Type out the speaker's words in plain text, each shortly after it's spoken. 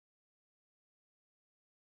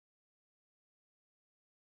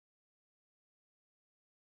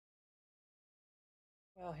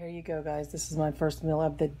Well, here you go, guys. This is my first meal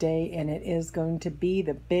of the day, and it is going to be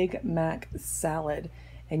the Big Mac salad.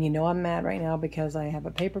 And you know I'm mad right now because I have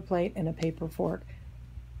a paper plate and a paper fork.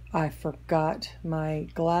 I forgot my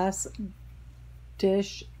glass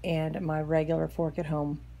dish and my regular fork at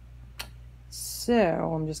home.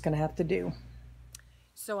 So I'm just going to have to do.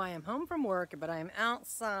 So I am home from work, but I am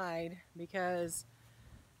outside because,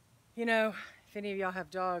 you know, if any of y'all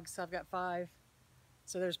have dogs, I've got 5.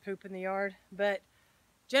 So there's poop in the yard. But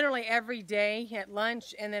generally every day at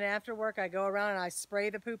lunch and then after work, I go around and I spray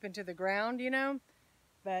the poop into the ground, you know.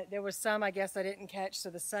 But there was some, I guess, I didn't catch, so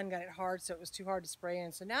the sun got it hard, so it was too hard to spray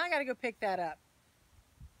in. So now I got to go pick that up.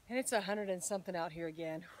 And it's 100 and something out here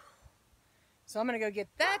again. So I'm going to go get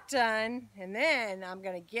that done, and then I'm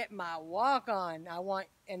going to get my walk on.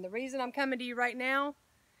 And the reason I'm coming to you right now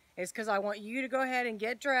is because I want you to go ahead and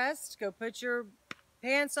get dressed. Go put your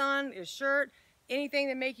pants on, your shirt, anything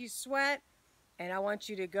that make you sweat. And I want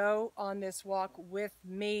you to go on this walk with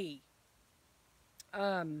me.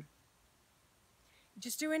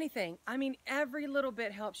 Just do anything. I mean, every little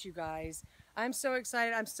bit helps, you guys. I'm so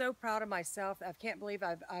excited. I'm so proud of myself. I can't believe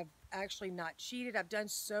I've actually not cheated. I've done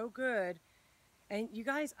so good. And you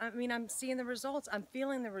guys, I mean, I'm seeing the results. I'm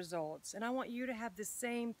feeling the results. And I want you to have the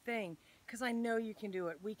same thing because I know you can do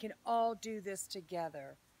it. We can all do this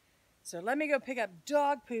together. So let me go pick up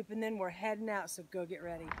dog poop and then we're heading out. So go get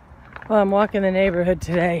ready. Well, I'm walking the neighborhood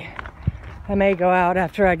today. I may go out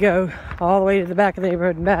after I go all the way to the back of the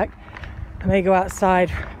neighborhood and back. I may go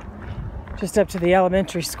outside just up to the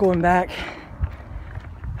elementary school and back.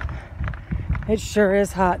 It sure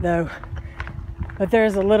is hot though, but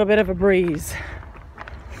there's a little bit of a breeze.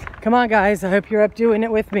 Come on guys, I hope you're up doing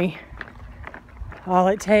it with me. All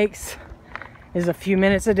it takes is a few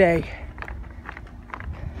minutes a day.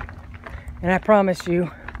 And I promise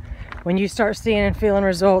you, when you start seeing and feeling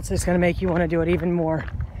results, it's going to make you want to do it even more.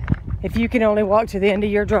 If you can only walk to the end of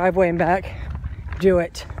your driveway and back, do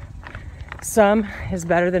it. Some is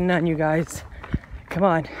better than none, you guys. Come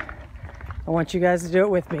on. I want you guys to do it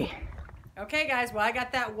with me. Okay, guys. Well, I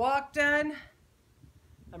got that walk done.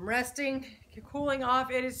 I'm resting, cooling off.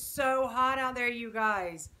 It is so hot out there, you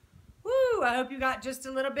guys. Woo! I hope you got just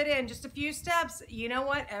a little bit in, just a few steps. You know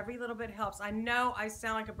what? Every little bit helps. I know I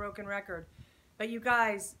sound like a broken record, but you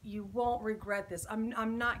guys, you won't regret this.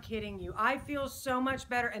 I'm not kidding you. I feel so much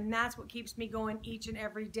better, and that's what keeps me going each and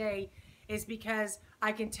every day, is because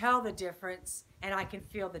I can tell the difference and I can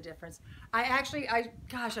feel the difference.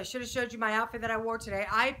 Gosh, I should have showed you my outfit that I wore today.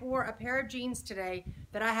 I wore a pair of jeans today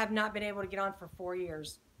that I have not been able to get on for 4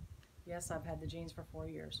 years. Yes, I've had the jeans for 4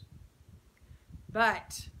 years.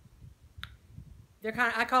 But they're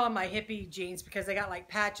I call them my hippie jeans because they got like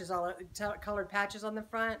patches, colored patches on the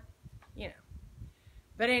front, you know.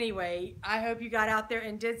 But anyway, I hope you got out there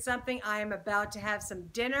and did something. I am about to have some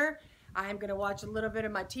dinner. I am going to watch a little bit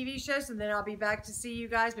of my TV shows, and then I'll be back to see you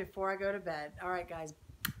guys before I go to bed. All right, guys.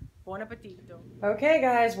 Buon appetito. Okay,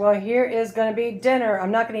 guys. Well, here is going to be dinner.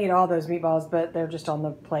 I'm not going to eat all those meatballs, but they're just on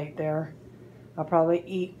the plate there. I'll probably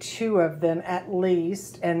eat 2 of them at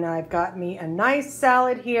least. And I've got me a nice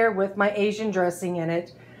salad here with my Asian dressing in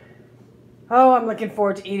it. Oh, I'm looking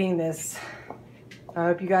forward to eating this. I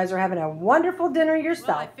hope you guys are having a wonderful dinner yourself.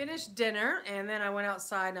 Well, I finished dinner, and then I went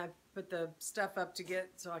outside and I put the stuff up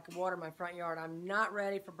so I could water my front yard. I'm not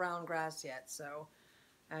ready for brown grass yet, so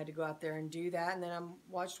I had to go out there and do that. And then I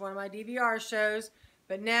watched one of my DVR shows.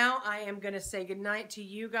 But now I am going to say goodnight to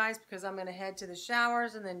you guys because I'm going to head to the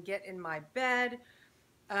showers and then get in my bed.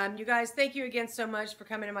 You guys, thank you again so much for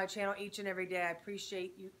coming to my channel each and every day. I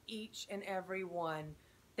appreciate you each and every one.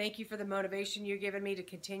 Thank you for the motivation you've given me to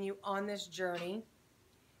continue on this journey.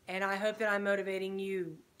 And I hope that I'm motivating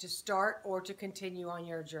you to start or to continue on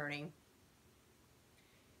your journey.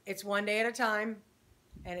 It's one day at a time,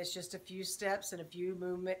 and it's just a few steps and a few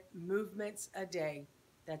movements a day.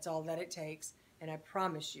 That's all that it takes. And I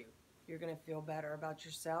promise you, you're going to feel better about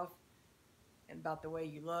yourself and about the way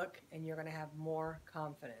you look, and you're going to have more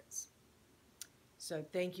confidence. So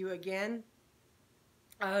thank you again.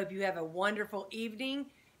 I hope you have a wonderful evening,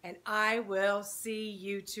 and I will see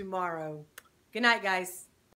you tomorrow. Good night, guys.